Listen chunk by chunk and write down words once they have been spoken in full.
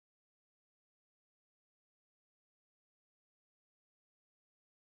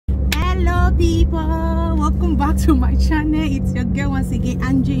people, welcome back to my channel. It's your girl once again,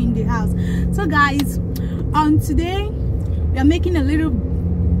 Angie in the house. So guys, today we are making a little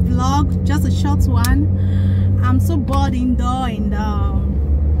vlog, just a short one. I'm so bored indoor and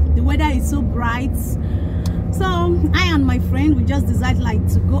the weather is so bright, so I and my friend, we just decided like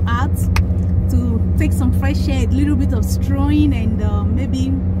to go out to take some fresh air, a little bit of strolling, and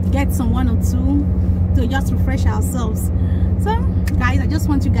maybe get some one or two to just refresh ourselves. So guys, I just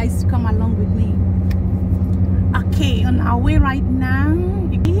want you guys to come along with me. Okay, on our way right now.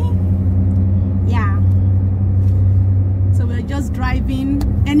 Yeah, so we're just driving.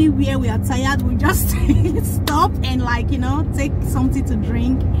 Anywhere we are tired, we just stop and, like, you know, take something to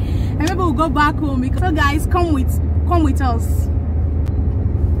drink, and maybe we'll go back home. So guys, come with us.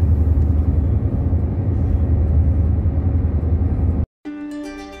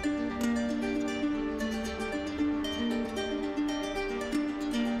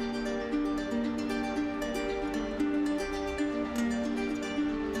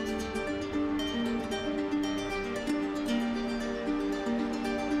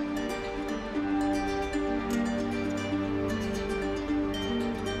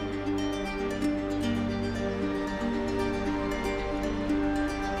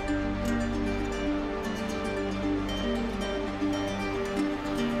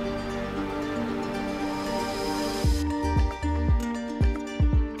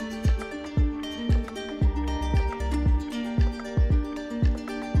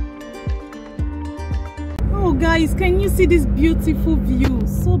 Oh guys, can you see this beautiful view?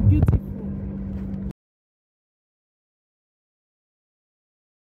 So beautiful.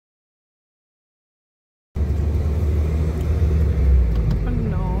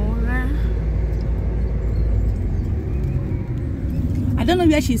 I don't know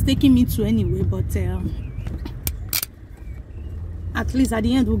where she's taking me to anyway, but at least at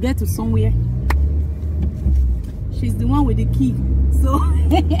the end we'll get to somewhere. She's the one with the key, so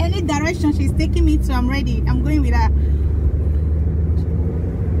any direction she's taking me to, I'm ready. I'm going with her.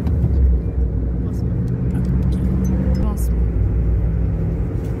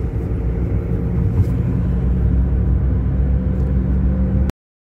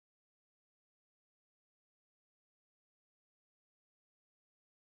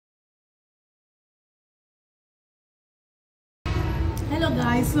 Hello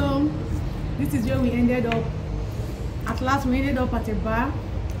guys, so this is where we ended up. At last we ended up at a bar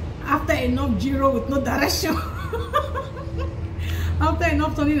after enough gyro with no direction. After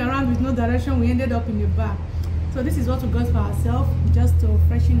enough turning around with no direction, we ended up in a bar. So this is what we got for ourselves, just to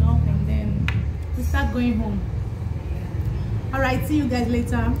freshen up, and then we start going home. All right, see you guys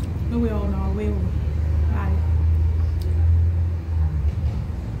later when we're on our way home. Bye.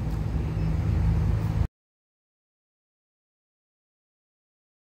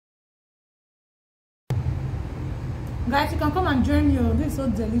 Guys, you can come and join me. This is so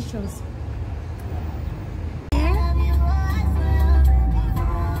delicious.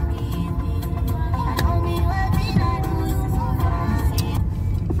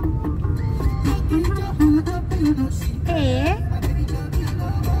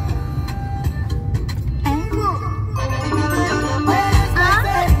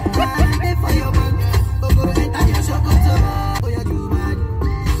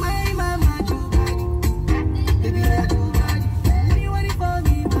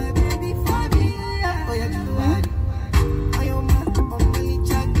 Baby,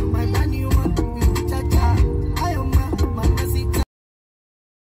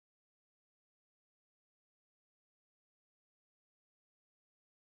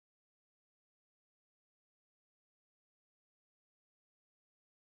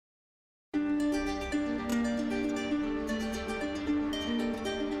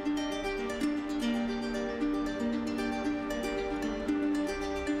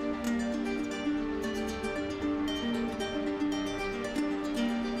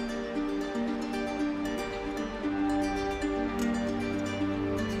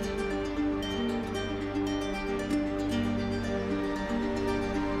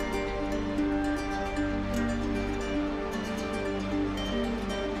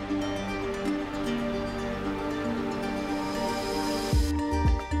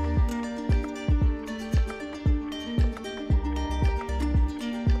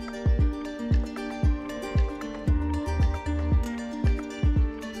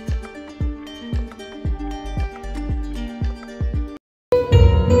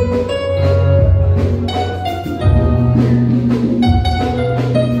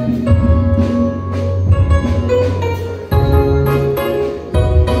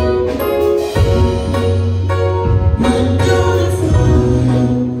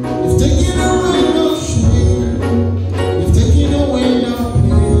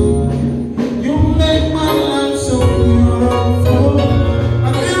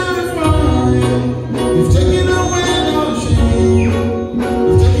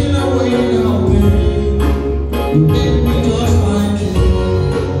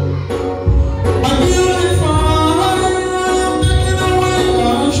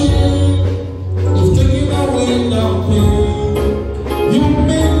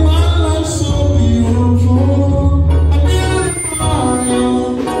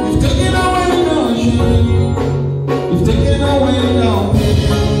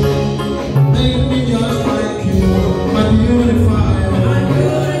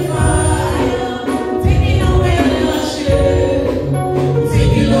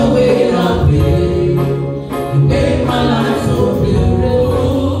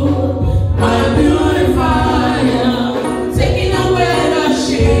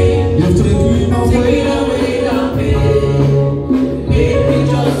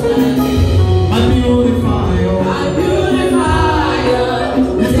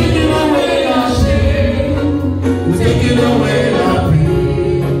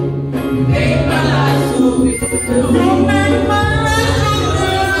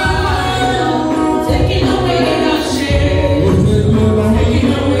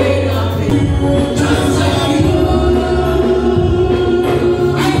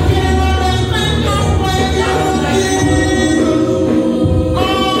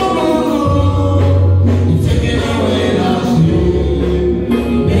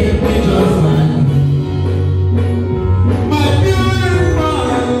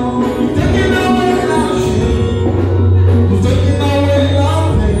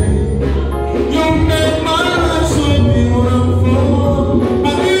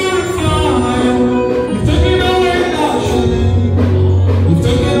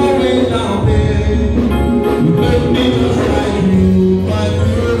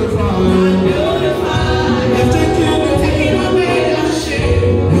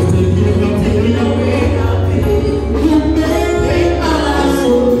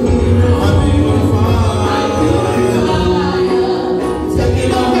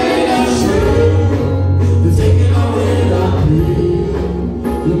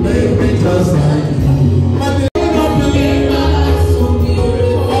 other side.